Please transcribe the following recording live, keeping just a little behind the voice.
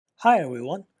Hi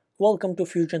everyone, welcome to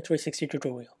Fusion 360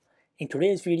 tutorial. In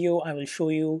today's video, I will show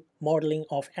you modeling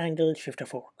of angle shifter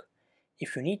fork.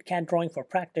 If you need CAD drawing for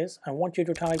practice, I want you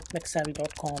to type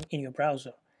mexsavvy.com in your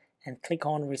browser and click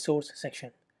on resource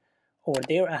section. Over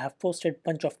there, I have posted a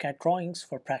bunch of CAD drawings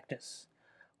for practice.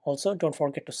 Also, don't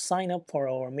forget to sign up for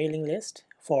our mailing list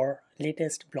for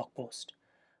latest blog post.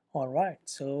 Alright,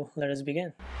 so let us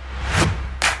begin.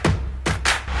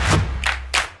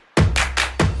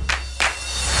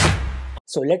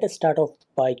 So let us start off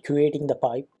by creating the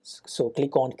pipe. So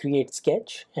click on create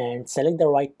sketch and select the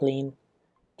right plane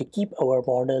to keep our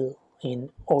model in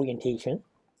orientation.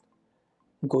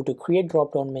 Go to create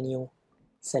drop down menu,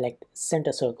 select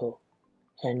center circle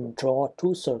and draw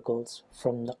two circles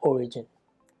from the origin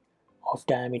of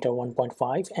diameter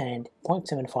 1.5 and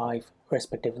 0.75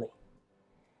 respectively.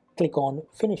 Click on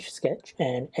finish sketch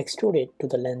and extrude it to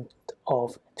the length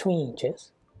of 3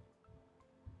 inches.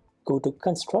 Go to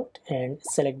construct and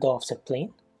select the offset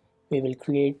plane. We will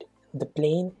create the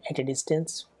plane at a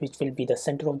distance which will be the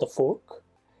center of the fork,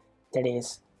 that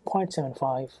is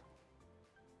 0.75.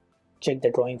 Check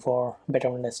the drawing for better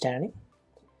understanding.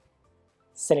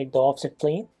 Select the offset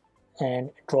plane and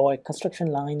draw a construction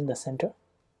line in the center.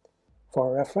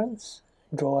 For reference,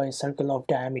 draw a circle of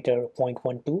diameter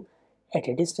 0.12 at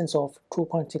a distance of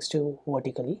 2.62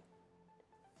 vertically.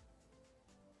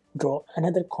 Draw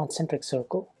another concentric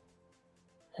circle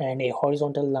and a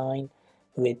horizontal line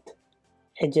with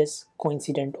edges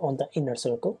coincident on the inner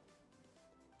circle.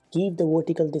 Give the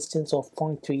vertical distance of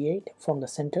 0.38 from the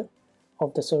center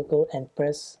of the circle and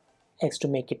press X to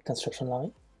make it construction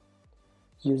line.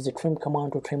 Use the trim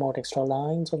command to trim out extra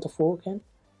lines of the fork end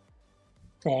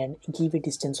and give a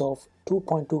distance of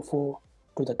 2.24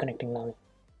 to the connecting line.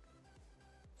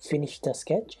 Finish the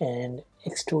sketch and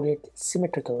extrude it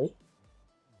symmetrically.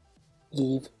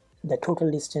 Give the total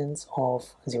distance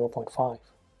of 0.5.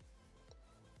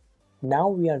 Now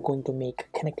we are going to make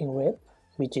a connecting rib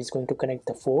which is going to connect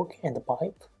the fork and the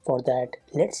pipe. For that,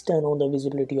 let's turn on the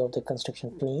visibility of the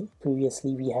construction plane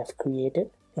previously we have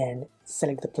created and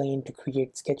select the plane to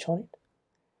create sketch on it.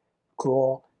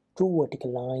 Draw two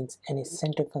vertical lines and a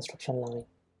center construction line.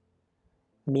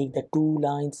 Make the two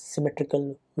lines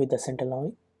symmetrical with the center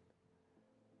line.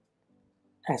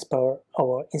 As per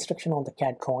our instruction on the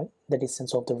CAD drawing, the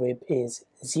distance of the rib is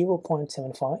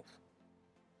 0.75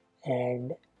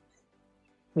 and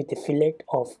with a fillet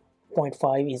of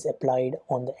 0.5 is applied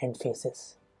on the end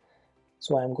faces.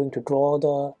 So I am going to draw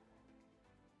the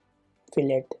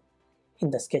fillet in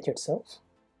the sketch itself.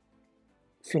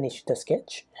 Finish the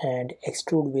sketch and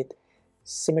extrude with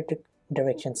symmetric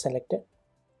direction selected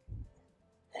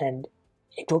and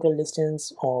a total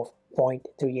distance of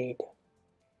 0.38.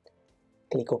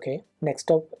 Click OK. Next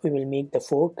up, we will make the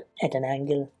fork at an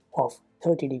angle of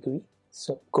 30 degrees.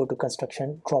 So go to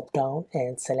construction, drop down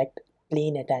and select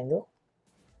plane at angle.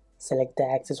 Select the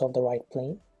axis of the right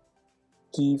plane.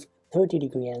 Give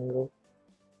 30-degree angle.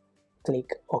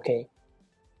 Click OK.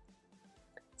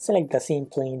 Select the same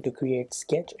plane to create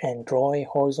sketch and draw a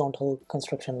horizontal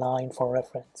construction line for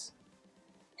reference.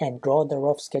 And draw the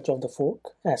rough sketch of the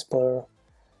fork as per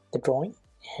the drawing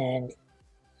and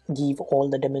give all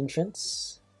the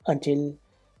dimensions until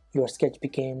your sketch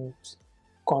becomes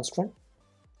constant,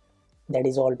 that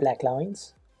is all black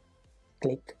lines.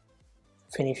 Click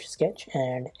finish sketch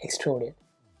and extrude it.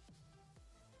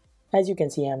 As you can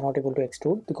see, I am not able to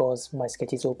extrude because my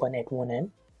sketch is open at one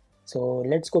end. So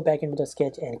let's go back into the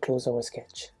sketch and close our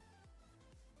sketch.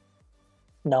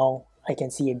 Now I can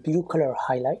see a blue color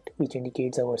highlight which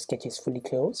indicates our sketch is fully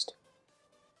closed.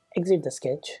 Exit the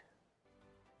sketch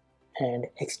and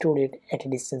extrude it at a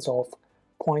distance of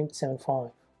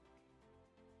 0.75.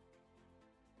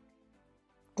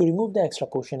 To remove the extra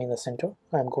portion in the center,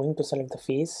 I am going to select the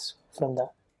face from the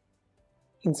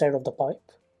inside of the pipe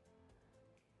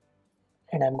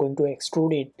and I am going to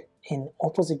extrude it in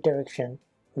opposite direction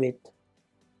with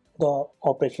the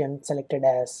operation selected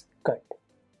as cut.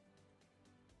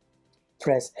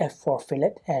 Press F for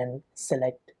fillet and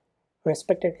select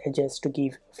respected edges to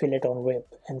give fillet on rib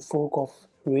and fork of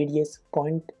radius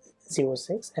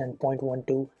 0.06 and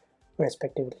 0.12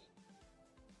 respectively.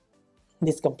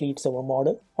 This completes our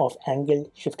model of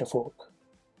angle shifter fork.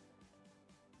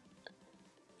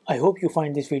 I hope you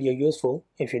find this video useful.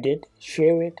 If you did,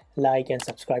 share it, like and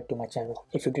subscribe to my channel.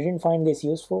 If you didn't find this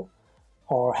useful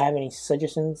or have any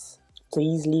suggestions,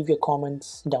 please leave your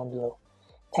comments down below.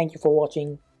 Thank you for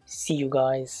watching. See you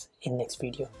guys in next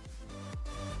video.